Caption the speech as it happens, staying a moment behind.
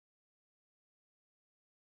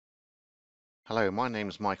Hello, my name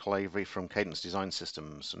is Michael Avery from Cadence Design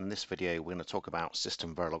Systems, and in this video we're going to talk about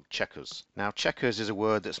SystemVerilog Checkers. Now, checkers is a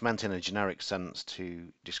word that's meant in a generic sense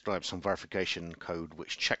to describe some verification code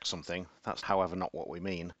which checks something. That's, however, not what we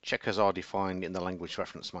mean. Checkers are defined in the Language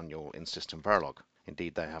Reference Manual in SystemVerilog.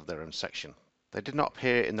 Indeed, they have their own section. They did not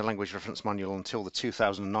appear in the Language Reference Manual until the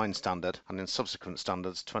 2009 standard, and in subsequent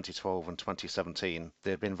standards 2012 and 2017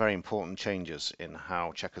 there have been very important changes in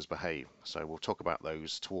how checkers behave, so we'll talk about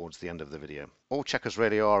those towards the end of the video. All checkers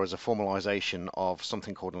really are is a formalization of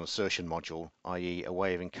something called an assertion module, i.e. a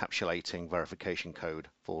way of encapsulating verification code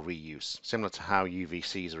for reuse. Similar to how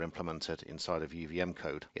UVCs are implemented inside of UVM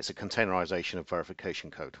code, it's a containerization of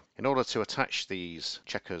verification code. In order to attach these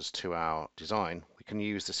checkers to our design, we can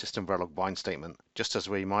use the SystemVerilog bind statement, just as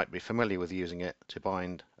we might be familiar with using it to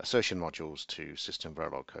bind assertion modules to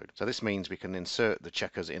SystemVerilog code. So this means we can insert the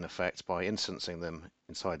checkers in effect by instancing them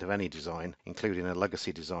inside of any design, including a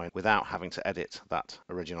legacy design, without having to edit that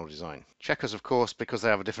original design. Checkers, of course, because they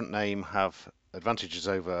have a different name, have advantages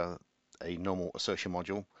over a normal assertion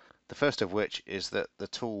module. The first of which is that the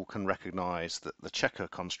tool can recognize that the checker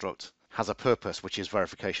construct has a purpose which is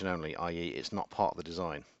verification only, i.e. it's not part of the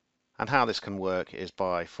design. And how this can work is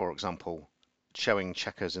by, for example, showing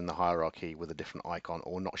checkers in the hierarchy with a different icon,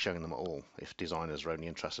 or not showing them at all if designers are only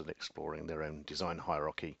interested in exploring their own design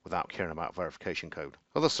hierarchy without caring about verification code.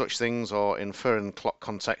 Other such things are inferring clock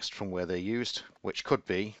context from where they're used, which could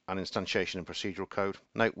be an instantiation in procedural code.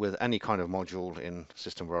 Note, with any kind of module in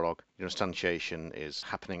SystemVerilog, your instantiation is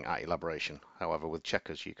happening at elaboration. However, with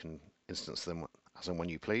checkers you can instance them as and when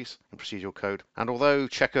you please in procedural code. And although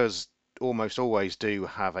checkers almost always do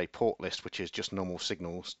have a port list which is just normal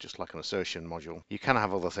signals, just like an assertion module, you can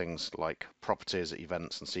have other things like properties,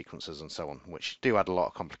 events and sequences and so on, which do add a lot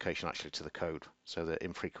of complication actually to the code, so they're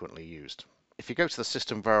infrequently used. If you go to the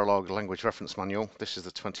SystemVerilog Language Reference Manual, this is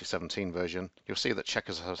the 2017 version, you'll see that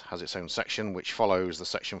checkers has its own section which follows the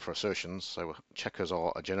section for assertions. So checkers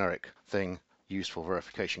are a generic thing used for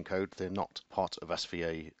verification code. They're not part of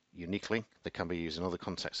SVA uniquely. They can be used in other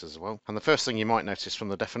contexts as well. And the first thing you might notice from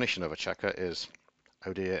the definition of a checker is,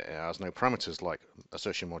 oh dear, it has no parameters like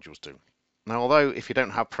assertion modules do. Now, although if you don't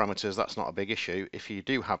have parameters, that's not a big issue. If you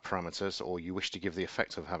do have parameters, or you wish to give the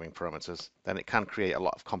effect of having parameters, then it can create a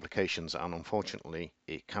lot of complications, and unfortunately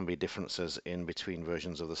it can be differences in between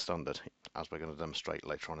versions of the standard, as we're going to demonstrate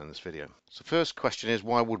later on in this video. So first question is,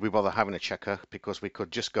 why would we bother having a checker? Because we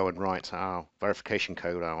could just go and write our verification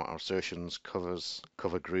code, our assertions, covers,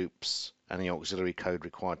 cover groups, any auxiliary code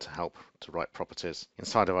required to help to write properties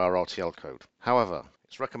inside of our RTL code. However,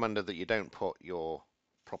 it's recommended that you don't put your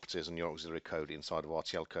properties and your auxiliary code inside of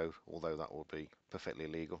RTL code, although that will be perfectly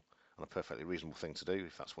legal and a perfectly reasonable thing to do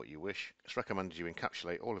if that's what you wish. It's recommended you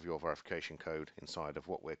encapsulate all of your verification code inside of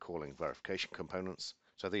what we're calling verification components.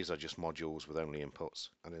 So these are just modules with only inputs,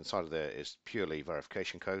 and inside of there is purely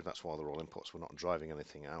verification code. That's why they're all inputs. We're not driving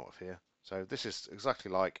anything out of here. So this is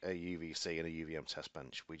exactly like a UVC and a UVM test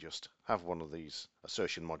bench. We just have one of these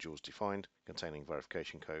assertion modules defined containing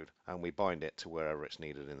verification code, and we bind it to wherever it's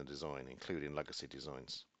needed in the design, including legacy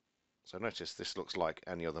designs. So notice this looks like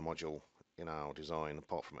any other module in our design,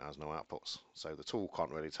 apart from it has no outputs. So the tool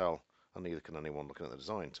can't really tell, and neither can anyone looking at the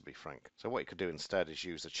design, to be frank. So what you could do instead is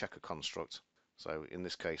use the checker construct. So in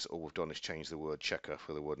this case, all we've done is change the word checker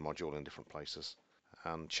for the word module in different places.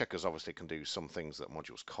 And checkers obviously can do some things that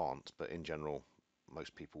modules can't, but in general,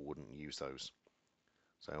 most people wouldn't use those.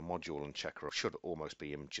 So a module and checker should almost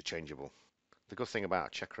be interchangeable. The good thing about a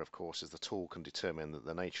checker, of course, is the tool can determine that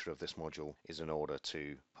the nature of this module is in order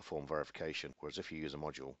to perform verification, whereas if you use a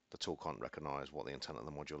module, the tool can't recognize what the intent of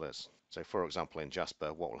the module is. So for example, in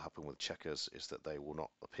Jasper, what will happen with checkers is that they will not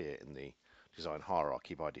appear in the design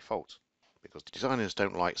hierarchy by default, because designers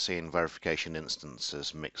don't like seeing verification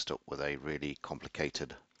instances mixed up with a really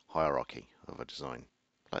complicated hierarchy of a design.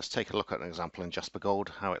 Let's take a look at an example in Jasper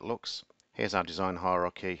Gold, how it looks. Here's our design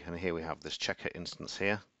hierarchy, and here we have this checker instance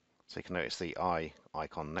here. So you can notice the eye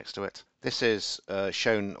icon next to it. This is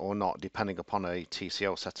shown or not depending upon a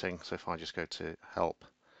TCL setting. So if I just go to help,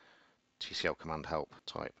 TCL command help,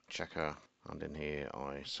 type checker, and in here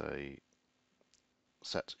I say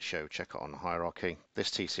set show checker on hierarchy. This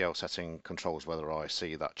TCL setting controls whether I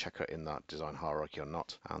see that checker in that design hierarchy or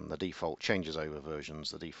not, and the default changes over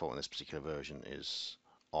versions. The default in this particular version is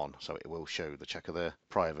on, so it will show the checker there.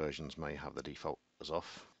 Prior versions may have the default as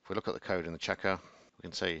off. If we look at the code in the checker, we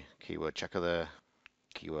can say keyword checker there,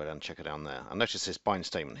 keyword and checker down there. And notice this bind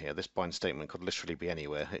statement here. This bind statement could literally be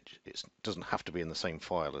anywhere. It doesn't have to be in the same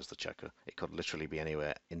file as the checker. It could literally be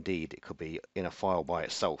anywhere. Indeed, it could be in a file by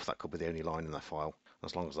itself. That could be the only line in that file.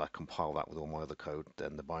 As long as I compile that with all my other code,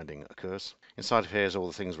 then the binding occurs. Inside of here is all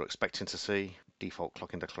the things we're expecting to see. Default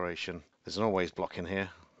clocking declaration. There's an always block in here,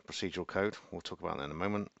 procedural code. We'll talk about that in a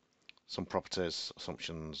moment. Some properties,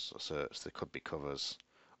 assumptions, asserts. There could be covers,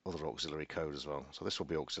 other auxiliary code as well. So this will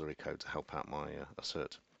be auxiliary code to help out my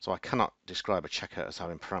assert. So I cannot describe a checker as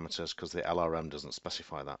having parameters because the LRM doesn't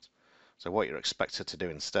specify that. So what you're expected to do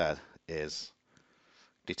instead is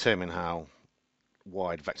determine how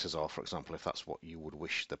wide vectors are, for example, if that's what you would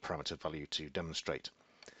wish the parameter value to demonstrate.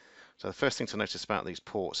 So the first thing to notice about these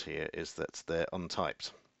ports here is that they're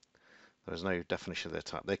untyped. There is no definition of their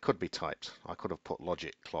type. They could be typed. I could have put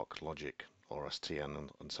logic, clock, logic, or STN,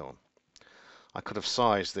 and so on. I could have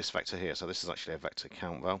sized this vector here, so this is actually a vector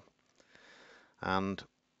count val. And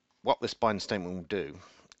what this bind statement will do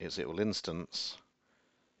is it will instance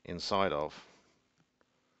inside of,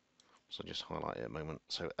 so just highlight it a moment.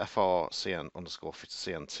 So frcn underscore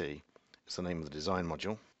CNT is the name of the design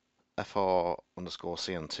module. fr underscore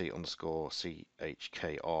CNT underscore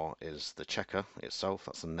CHKR is the checker itself.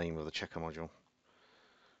 That's the name of the checker module.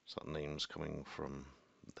 So that name's coming from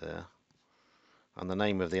there. And the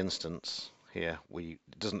name of the instance here,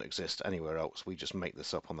 it doesn't exist anywhere else. We just make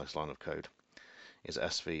this up on this line of code. Is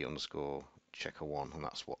SV underscore checker1, and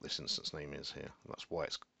that's what this instance name is here. That's why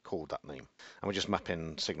it's called that name. And we're just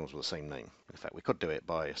mapping signals with the same name. In fact, we could do it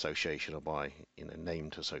by association or by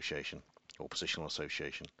named association or positional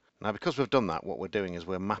association. Now, because we've done that, what we're doing is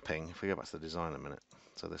we're mapping. If we go back to the design a minute,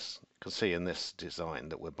 so this, you can see in this design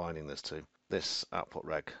that we're binding this to. This output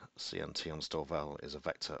reg CNT underscore val is a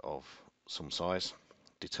vector of some size,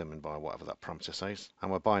 determined by whatever that parameter says,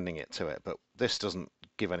 and we're binding it to it. But this doesn't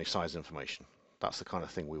give any size information. That's the kind of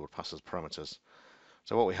thing we would pass as parameters.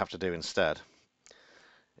 So what we have to do instead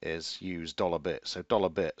is use $bit. So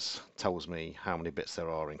 $bits tells me how many bits there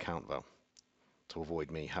are in count val, to avoid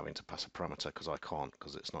me having to pass a parameter, because I can't,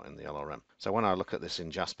 because it's not in the LRM. So when I look at this in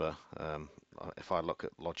Jasper, if I look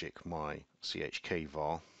at logic my CHK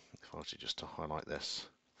var, if I were just to highlight this,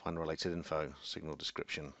 find related info, signal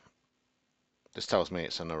description, this tells me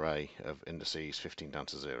it's an array of indices 15 down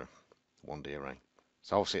to 0, 1D array.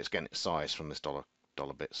 So obviously it's getting its size from this dollar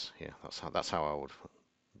bits here. That's how I would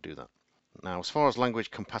do that. Now, as far as language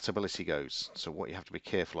compatibility goes, so what you have to be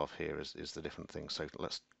careful of here is the different things. So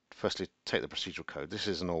let's firstly take the procedural code. This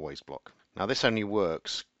is an always block. Now this only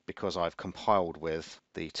works because I've compiled with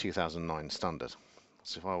the 2009 standard.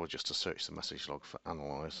 So if I were just to search the message log for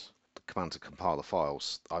analyze, the command to compile the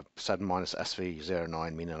files, I've said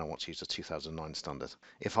 -SV09, meaning I want to use the 2009 standard.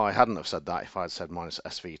 If I hadn't have said that, if I had said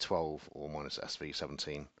 -SV12 or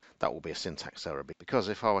 -SV17, that will be a syntax error, because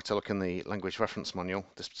if I were to look in the language reference manual,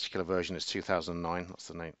 this particular version is 2009, that's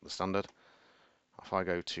the name, the standard. If I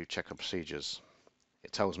go to checker procedures,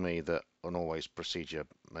 it tells me that an always procedure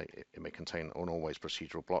may contain an always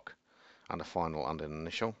procedural block and a final and an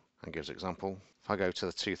initial, and gives example. If I go to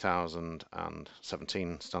the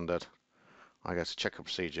 2017 standard, I go to checker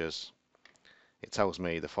procedures, it tells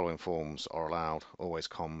me the following forms are allowed: always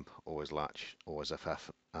comb, always latch, always FF,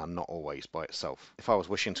 and not always by itself. If I was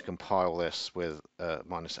wishing to compile this with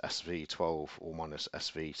 -SV12 or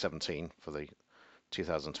 -SV17 for the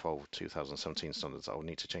 2012-2017 standards, I would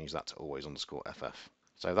need to change that to always underscore FF.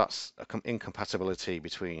 So that's an incompatibility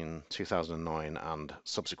between 2009 and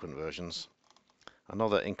subsequent versions.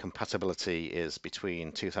 Another incompatibility is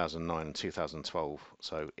between 2009 and 2012.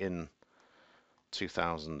 So in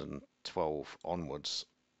 2012 onwards,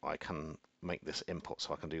 I can make this input,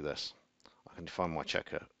 so I can do this. I can define my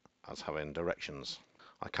checker as having directions.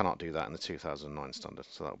 I cannot do that in the 2009 standard,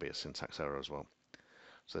 so that will be a syntax error as well.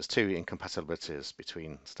 So there's two incompatibilities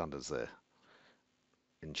between standards there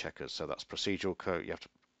in checkers. So that's procedural code. You have to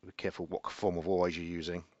be careful what form of always you're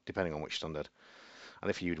using, depending on which standard. And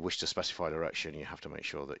if you'd wish to specify direction, you have to make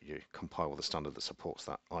sure that you compile with a standard that supports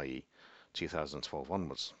that, i.e. 2012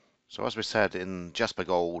 onwards. So as we said in Jasper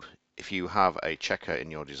Gold, if you have a checker in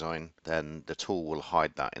your design, then the tool will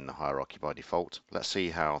hide that in the hierarchy by default. Let's see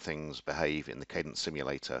how things behave in the Cadence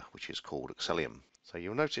Simulator, which is called Excellium. So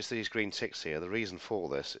you'll notice these green ticks here. The reason for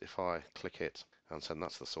this, if I click it and send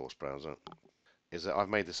that to the source browser, is that I've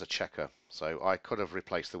made this a checker. So I could have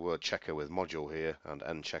replaced the word checker with module here and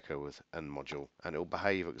end checker with end module, and it will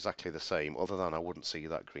behave exactly the same, other than I wouldn't see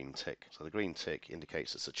that green tick. So the green tick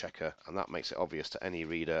indicates it's a checker, and that makes it obvious to any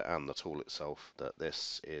reader and the tool itself that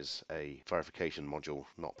this is a verification module,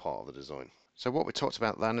 not part of the design. So what we talked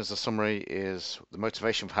about then as a summary is the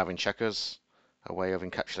motivation for having checkers, a way of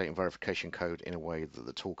encapsulating verification code in a way that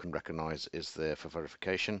the tool can recognize is there for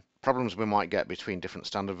verification. Problems we might get between different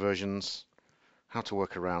standard versions, how to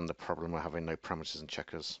work around the problem of having no parameters and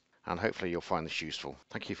checkers, and hopefully you'll find this useful.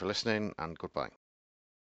 Thank you for listening, and goodbye.